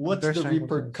what's the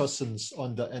repercussions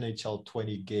on the NHL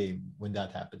 20 game when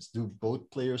that happens? Do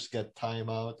both players get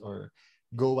timeout or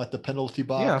go at the penalty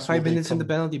box? Yeah, 5 minutes in the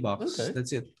penalty box. Okay.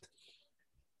 That's it.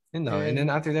 And then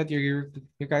after that, your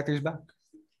character's back.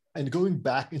 And going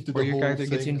back into the whole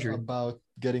thing about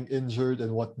getting injured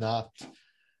and whatnot,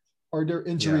 are there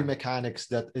injury mechanics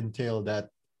that entail that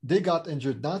they got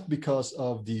injured not because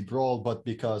of the brawl, but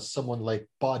because someone like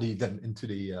bodied them into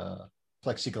the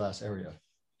plexiglass area?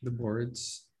 The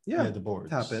boards. Yeah, the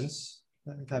boards. It happens.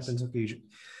 It happens occasionally.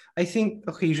 I think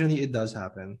occasionally it does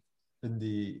happen. In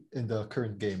the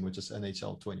current game, which is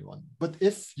NHL 21. But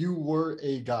if you were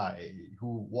a guy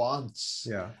who wants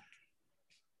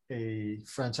a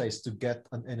franchise to get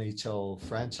an NHL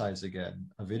franchise again,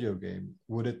 a video game,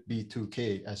 would it be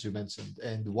 2K as you mentioned?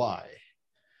 And why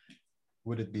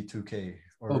would it be 2K?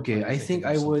 Okay, I think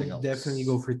I would definitely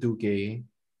go for 2K.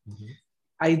 Mm-hmm.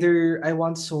 Either I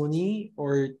want Sony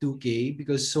or 2K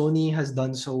because Sony has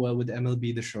done so well with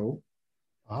MLB The Show.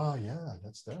 Ah, yeah,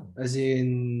 that's them. As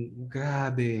in,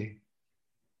 grabe.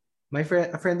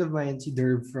 A friend of mine, si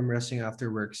Derv from Wrestling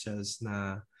After Work, says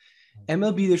na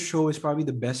MLB The Show is probably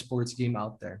the best sports game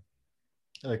out there.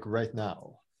 Like right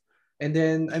now. And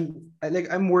then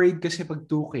I'm worried kasi pag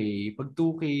 2K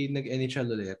nag-NHL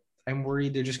ulit, I'm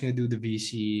worried they're just gonna do the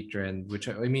VC trend, which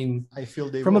I mean, I feel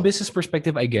they from will. A business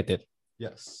perspective, I get it.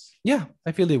 Yes. Yeah,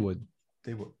 I feel they would.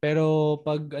 They would. Pero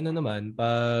pag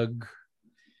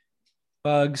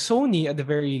Sony, at the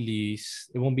very least,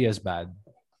 it won't be as bad.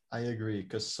 I agree,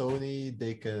 because Sony,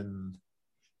 they can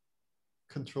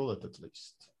control it at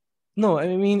least. No, I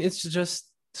mean, it's just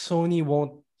Sony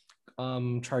won't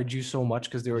charge you so much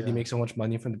because they already make so much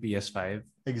money from the PS5.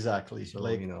 Exactly. So,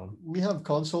 like, we have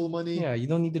console money. Yeah, you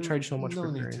don't need to charge so much for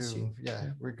currency.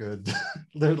 Yeah, we're good.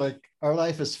 They're like, our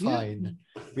life is fine.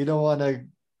 We don't want to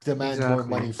demand more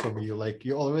money from you. Like,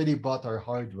 you already bought our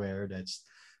hardware. That's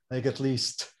like at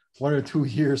least 1 or 2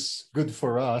 years good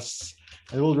for us,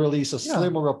 and we'll release a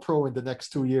Slim or a Pro in the next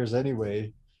 2 years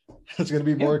anyway. It's going to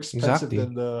be more expensive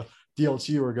than the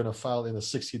DLC we're going to file in a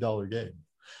 $60 game.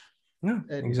 Yeah,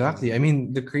 exactly. I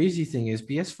mean, the crazy thing is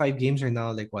PS5 games are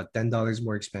now like what, $10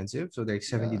 more expensive, so they're like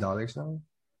 $70 now.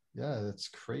 Yeah, that's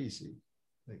crazy.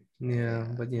 Like,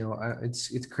 but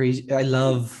it's crazy. I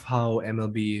love how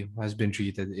MLB has been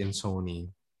treated in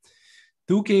Sony.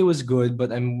 2K was good,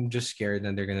 but I'm just scared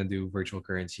that they're gonna do virtual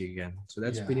currency again. So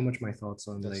that's pretty much my thoughts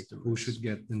on like who should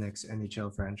get the next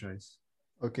NHL franchise.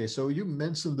 Okay, so you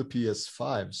mentioned the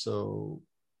PS5. So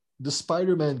the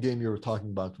Spider-Man game you were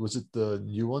talking about, was it the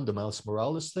new one, the Miles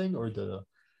Morales thing, or the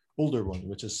older one,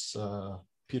 which is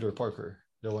Peter Parker,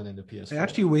 the one in the I PS4?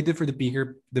 actually waited for the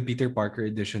Peter Parker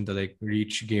edition to like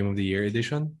reach Game of the Year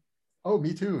edition. Oh,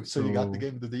 me too. So you got the So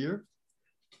game of the year?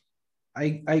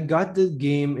 I got the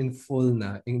game in full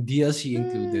na, in DLC Yay!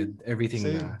 included, everything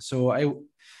Same. na. So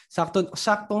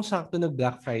saktong-sakto nag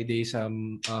Black Friday sa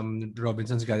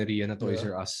Robinson's Galleria na Toys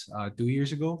Yeah. R Us 2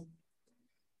 years ago.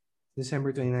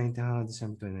 December 2019.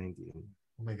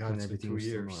 Oh my God, When it's been everything 2 was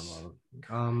still years. normal.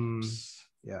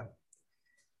 Yeah.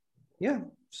 Yeah.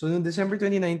 So in December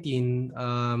 2019,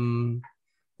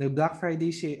 nag-Black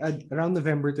Friday sale, around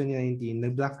November 2019,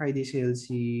 nag-Black Friday sale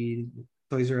si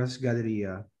Toys R Us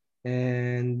Galleria.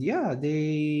 And yeah,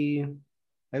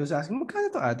 I was asking,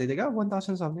 magkano to ate? They got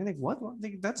 1,000 something. Like, what?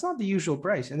 Like, that's not the usual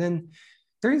price. And then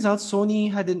turns out Sony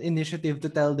had an initiative to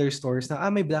tell their stores na,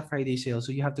 may Black Friday sale,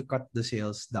 so you have to cut the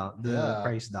sales down, the Yeah.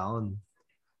 price down.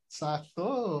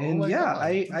 Sakto. Oh And my yeah,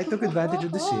 God. I took advantage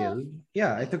of the sale.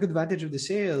 Yeah, I took advantage of the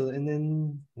sale, and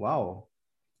then wow.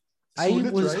 I Sold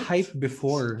it, was right? hyped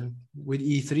before with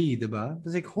E3, diba? I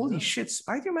was like, holy Yeah. shit,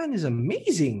 Spider-Man is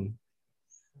amazing.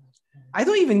 I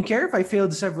don't even care if I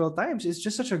failed several times. It's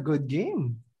just such a good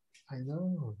game. I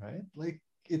know, right? Like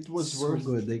it was So worth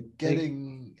good. Like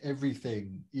getting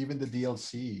everything, even the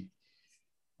DLC.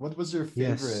 What was your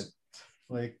favorite? yes.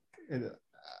 Like,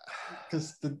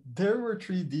 because there were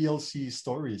 3 DLC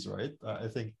stories, right?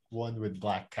 I think one with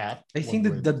Black Cat. I think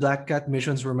one with the Black Cat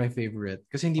missions were my favorite.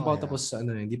 Kasi hindi Oh, pa ako yeah. tapos sa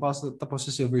hindi pa ako tapos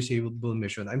sa Silver Sable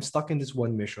mission. I'm stuck in this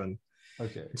one mission.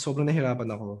 Okay. Sobrang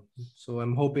nahirapan ako. So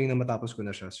I'm hoping na matapos ko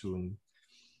na siya soon.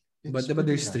 But diba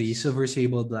there's 3, Silver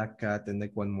Sable, Black Cat, and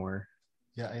like one more.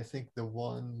 Yeah, I think the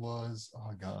one was,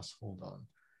 oh gosh, hold on.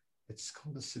 It's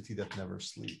called The City That Never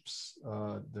Sleeps.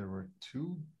 There were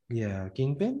 2. Yeah,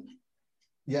 Kingpin?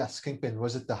 Yes, Kingpin.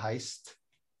 Was it the heist?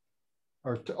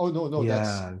 Oh no, Yeah,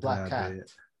 that's Black Cat. grabe.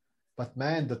 But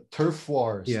man, the turf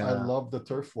wars. Yeah. I love the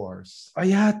turf wars. Oh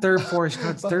yeah, Turf Force.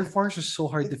 God, But Turf Force was so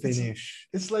hard to it's- finish.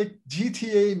 It's like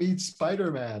GTA meets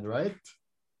Spider-Man, right?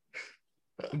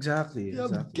 Exactly. You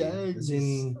have gangs As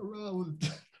in, around.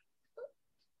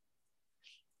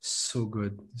 so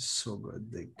good. So good.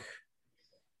 Like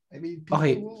I mean, people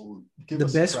Okay, will give the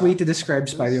us best way crap to describe about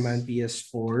this. Spider-Man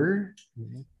PS4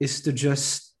 Mhm. is to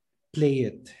just play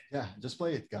it. Yeah, just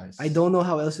play it, guys. I don't know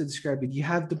how else to describe it. You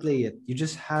have to play it. You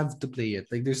just have to play it.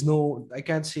 Like I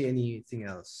can't say anything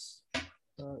else.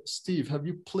 Steve, have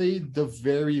you played the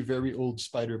very, very old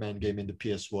Spider-Man game in the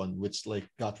PS1, which like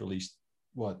got released,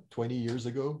 what, 20 years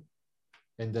ago?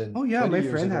 And then Oh yeah, 20 my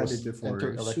years friend ago had was it before. Enter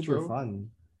It's Electro. super fun.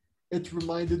 It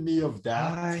reminded me of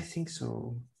that, I think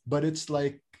so. but it's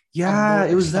like a Yeah,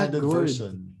 more it was that expanded good.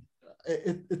 version.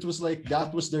 It was like that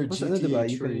was their Tapos ano, GTA diba?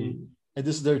 You 3, can and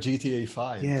this is their GTA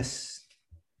 5. yes.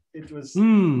 It was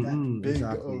Mm, that big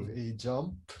exactly. of a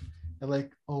jump. And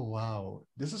like, oh wow,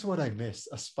 this is what I missed.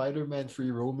 A Spider-Man free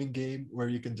roaming game where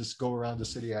you can just go around the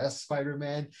city as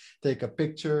Spider-Man, take a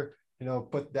picture,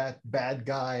 put that bad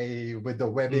guy with the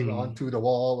webbing onto the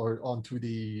wall or onto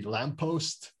the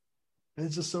lamppost. And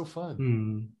it's just so fun.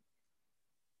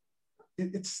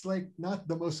 It's like not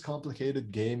the most complicated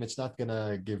game. It's not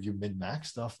gonna give you min-max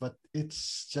stuff, but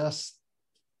it's just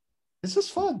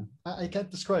fun. I can't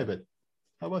describe it.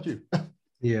 How about you?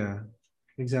 Yeah,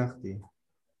 exactly.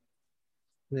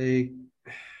 Like,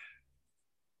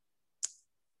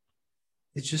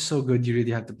 it's just so good. You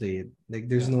really have to play it. Like,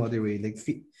 there's no other way. Like,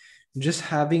 just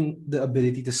having the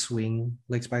ability to swing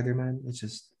like Spider-Man, it's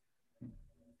just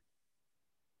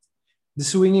the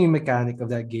swinging mechanic of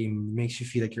that game makes you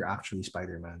feel like you're actually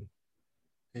Spider-Man.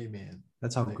 Amen.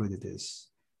 That's how good it is.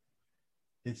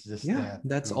 It's just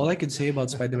that's all I could say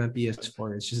about Spider-Man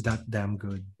PS4. It's just that damn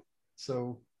good.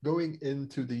 So going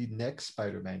into the next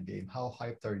Spider-Man game, how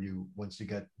hyped are you once you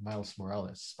get Miles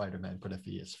Morales, Spider-Man for the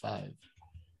PS5?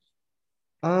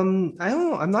 I don't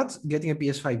know. I'm not getting a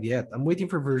PS5 yet. I'm waiting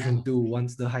for version 2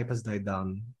 once the hype has died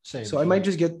down. Same. So I might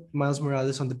just get Miles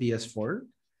Morales on the PS4.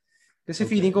 Kasi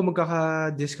feeling ko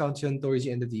magkaka-discount yun towards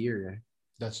the end of the year.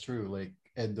 That's true. Like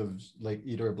end of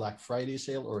either a Black Friday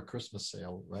sale or a Christmas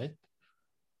sale, right?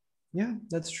 Yeah,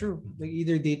 that's true. Like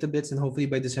either data bits and hopefully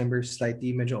by December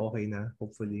slightly medyo okay na,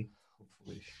 hopefully.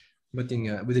 But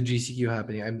with the GCQ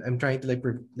happening, I'm trying to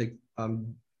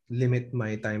limit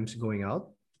my times going out.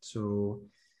 So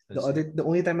the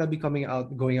only time I'll be going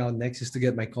out next is to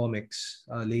get my comics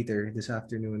later this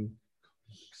afternoon.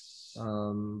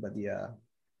 But yeah,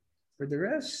 for the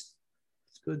rest,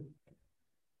 it's good.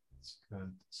 It's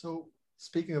good. So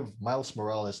speaking of Miles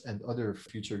Morales and other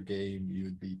future game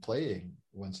you'd be playing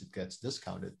once it gets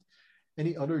discounted,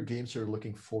 any other games you're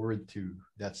looking forward to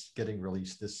that's getting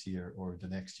released this year or the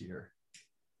next year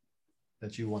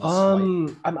that you want to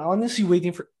swipe? I'm honestly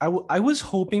waiting for. I was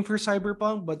hoping for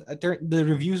Cyberpunk, but the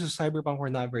reviews of Cyberpunk were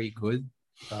not very good,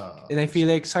 and I feel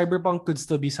like Cyberpunk could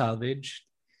still be salvaged.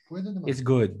 It's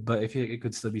good, but I feel like it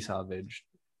could still be salvaged.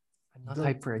 I'm not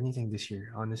hyped for anything this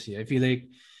year, honestly. I feel like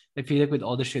with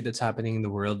all the shit that's happening in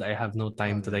the world, I have no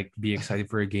time to like be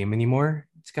excited for a game anymore.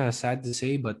 It's kind of sad to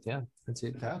say, but yeah, that's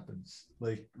it. It happens.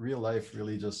 Like real life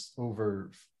really just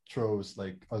overthrows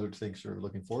like other things you're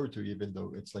looking forward to, even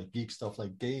though it's like geek stuff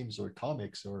like games or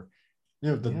comics or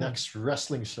the next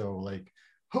wrestling show. Like,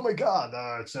 oh my god,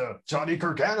 it's Johnny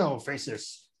Gargano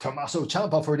faces Tommaso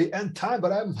Ciampa for the end time,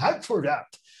 but I'm hyped for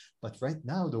that. But right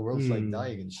now the world's like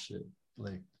dying and shit.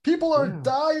 Like people are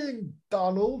dying,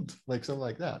 Donald. Like something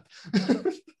like that.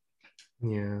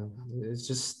 Yeah,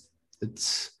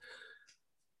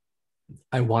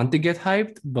 I want to get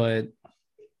hyped, but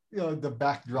the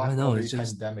backdrop of the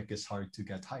pandemic is hard to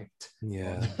get hyped.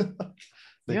 Yeah.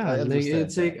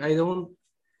 It's like I don't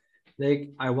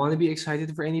like. I want to be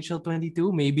excited for NHL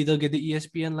 22. Maybe they'll get the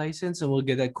ESPN license and we'll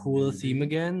get a cool theme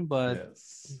again. But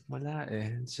wala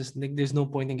eh. It's just like there's no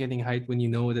point in getting hyped when you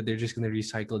know that they're just gonna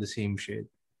recycle the same shit.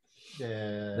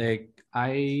 Yeah. Like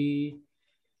I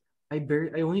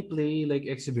only play like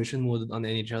exhibition mode on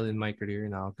NHL in my career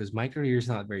now because my career is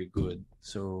not very good.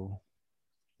 So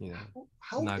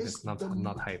how not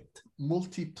hyped.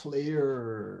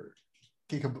 Multiplayer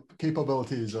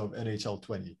capabilities of NHL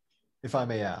 20, if I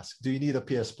may ask. Do you need a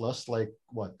PS Plus like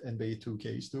what NBA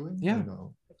 2K is doing? Yeah.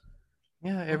 No?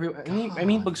 Yeah, I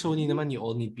mean, pag Sony naman, you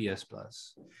all need PS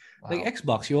Plus. Wow. Like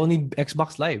Xbox, you all need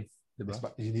Xbox Live.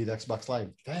 You need Xbox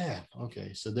Live. Damn.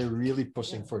 Okay, so they're really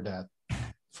pushing for that,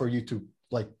 for you to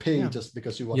like pay just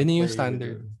because you want to play. Yun yung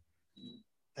standard.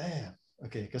 Damn.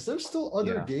 Okay, because there's still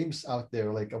other games out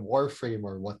there like a Warframe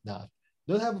or whatnot.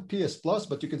 Don't have a PS Plus,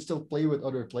 but you can still play with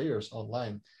other players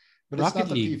online. But it's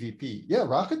not a PvP. Yeah,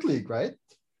 Rocket League, right?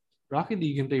 Rocket League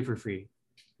you can play for free.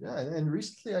 Yeah, and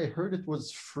recently I heard it was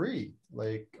free,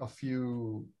 like a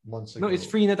few months ago. No, it's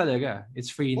free na talaga. It's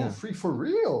free na. Free for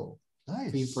real. Nice.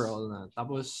 Free for all na.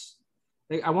 Tapos,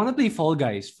 like, I want to play Fall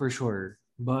Guys for sure.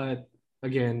 But,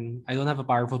 again, I don't have a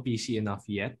powerful PC enough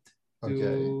yet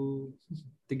to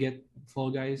get Fall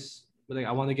Guys. But, like,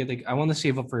 I want to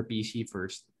save up for a PC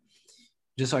first.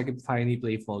 Just so I can finally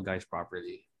play Fall Guys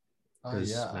properly.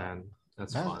 Man,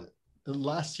 that's fun.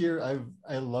 Last year I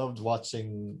loved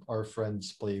watching our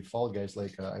friends play Fall Guys.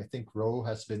 Like I think Ro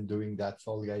has been doing that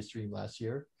Fall Guys stream last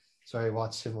year, so I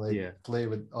watched him play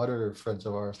with other friends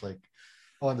of ours like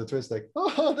on the Twitch. Like,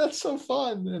 oh, that's so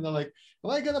fun! And I'm like,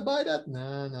 am I gonna buy that?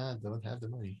 Nah, don't have the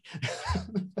money.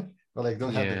 Or like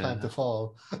don't have the time to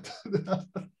fall.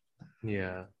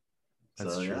 Yeah,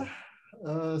 that's true.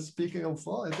 Speaking of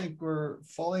fall, I think we're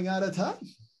falling out of time.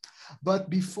 But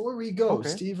before we go,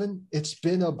 Steven, it's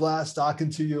been a blast talking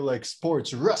to you like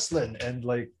sports, wrestling, and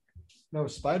like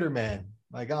Spider-Man.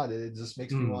 My God, it just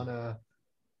makes me want to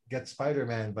get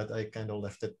Spider-Man, but I kind of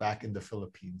left it back in the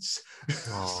Philippines.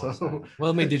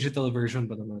 Well, my digital version,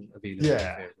 but I'm not available.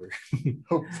 Yeah,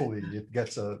 hopefully it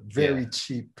gets a very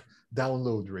cheap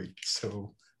download rate,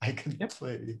 so I can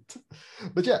play it.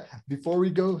 But yeah, before we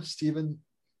go, Steven,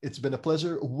 it's been a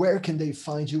pleasure. Where can they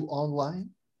find you online?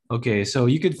 Okay, so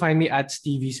you could find me at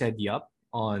Stevie Said Yup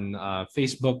on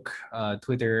Facebook,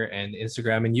 Twitter, and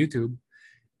Instagram and YouTube.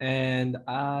 And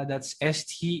that's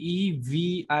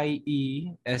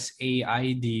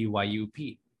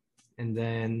STEVIESAIDYUP. And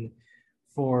then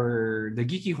for the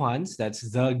Geeky Juans, that's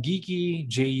the Geeky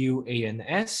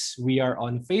JUANS. We are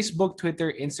on Facebook,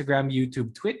 Twitter, Instagram,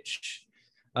 YouTube, Twitch.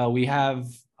 We have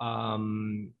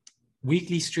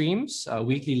weekly streams,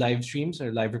 weekly live streams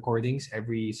or live recordings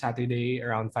every Saturday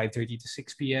around 5:30 to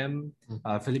 6 p.m.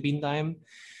 Philippine time.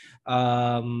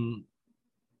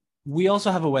 We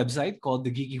also have a website called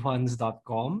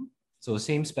thegeekyjuans.com. So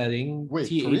same spelling. Wait,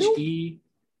 THE.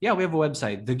 Yeah, we have a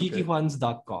website,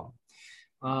 thegeekyjuans.com.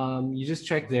 You just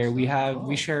check there. We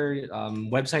share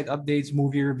website updates,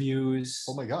 movie reviews.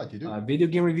 Oh my God, you do? Video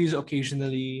game reviews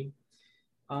occasionally.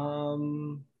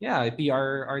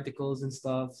 PR articles and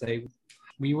stuff. Like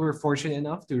we were fortunate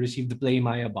enough to receive the Play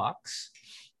Maya box,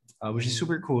 which is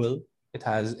super cool. It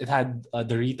had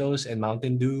Doritos and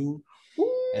Mountain Dew,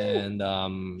 and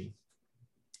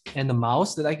the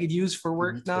mouse that I could use for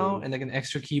work now, and like an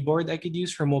extra keyboard I could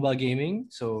use for mobile gaming.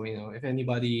 So if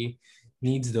anybody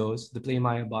needs those, the Play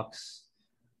Maya box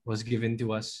was given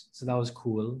to us, so that was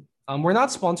cool. We're not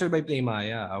sponsored by Play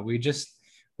Maya. We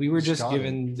were just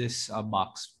given this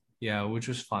box, which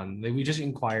was fun. Like we just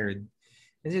inquired,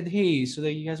 I said, hey, so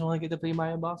like you guys want to get to play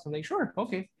my box? I'm like, sure,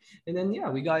 okay. And then yeah,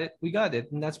 we got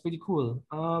it, and that's pretty cool.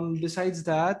 Besides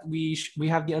that, we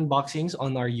have the unboxings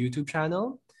on our YouTube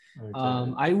channel.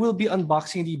 Okay. I will be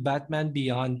unboxing the Batman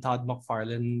Beyond Todd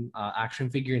McFarlane action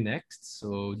figure next,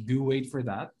 so do wait for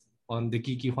that on the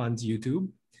Kiki Juan's YouTube.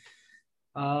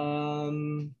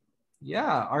 Um,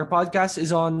 yeah, our podcast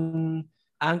is on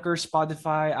Anchor,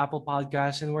 Spotify, Apple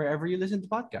Podcasts, and wherever you listen to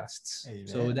podcasts.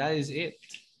 So Amen. that is it.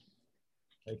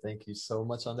 I thank you so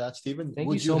much on that, Steven. Thank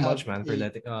Would you so have much, man, for a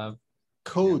letting.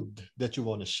 code that you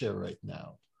want to share right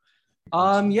now?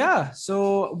 Yeah.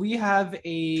 So we have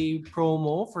a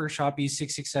promo for Shopee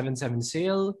 6677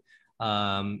 sale.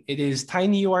 It is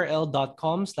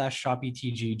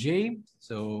tinyurl.com/ShopeeTGJ.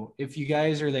 So if you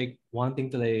guys are like wanting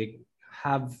to like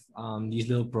have these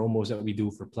little promos that we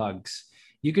do for plugs,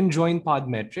 you can join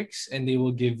Podmetrics and they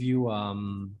will give you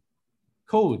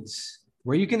codes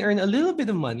where you can earn a little bit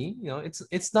of money. You know,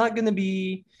 it's not gonna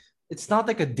be it's not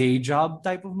like a day job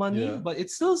type of money, Yeah. but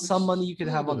it's still some money you a can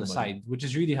little have on bit the of money. side, which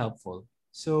is really helpful.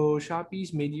 So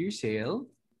Shopee's mid-year sale,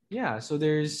 yeah. So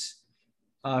there's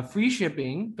free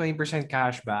shipping, 20%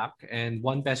 cash back, and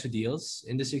 1 peso deals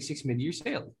in the 66 mid-year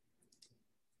sale.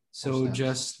 So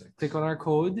just click on our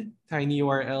code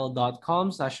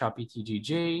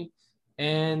tinyurl.com/ShopeeTGJ,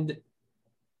 and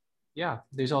yeah,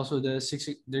 there's also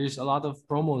there's a lot of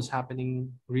promos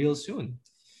happening real soon.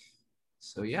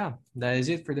 So yeah, that is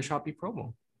it for the Shopee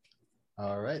promo.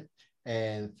 All right.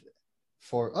 And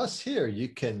for us here, you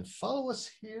can follow us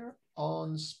here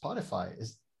on Spotify.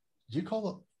 You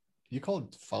call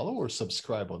it follow or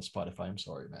subscribe on Spotify? I'm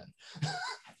sorry, man.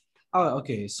 Oh,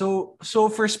 okay. So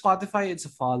for Spotify, it's a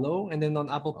follow, and then on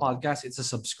Apple Podcasts, it's a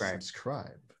subscribe.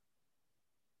 Subscribe.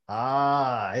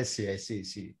 I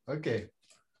see. Okay.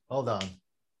 Hold on.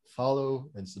 Follow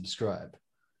and subscribe.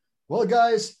 Well,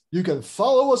 guys, you can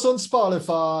follow us on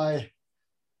Spotify,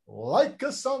 like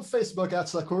us on Facebook at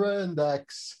Sakura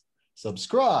Index,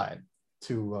 subscribe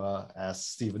to, as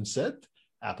Steven said,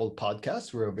 Apple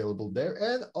Podcasts. We're available there,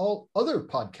 and all other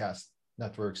podcast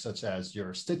networks such as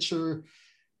your Stitcher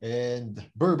and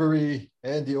Burberry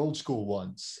and the old school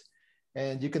ones.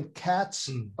 And you can catch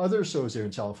other shows here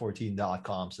in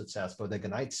channel14.com, such as Bodega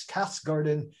Nights, Cast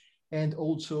Garden, and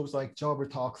old shows like Jobber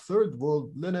Talk, Third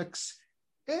World Linux,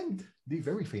 and the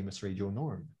very famous Radio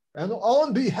Norm. And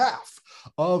on behalf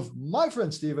of my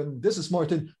friend Steven, this is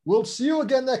Martin. We'll see you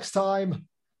again next time.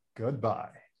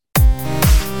 Goodbye.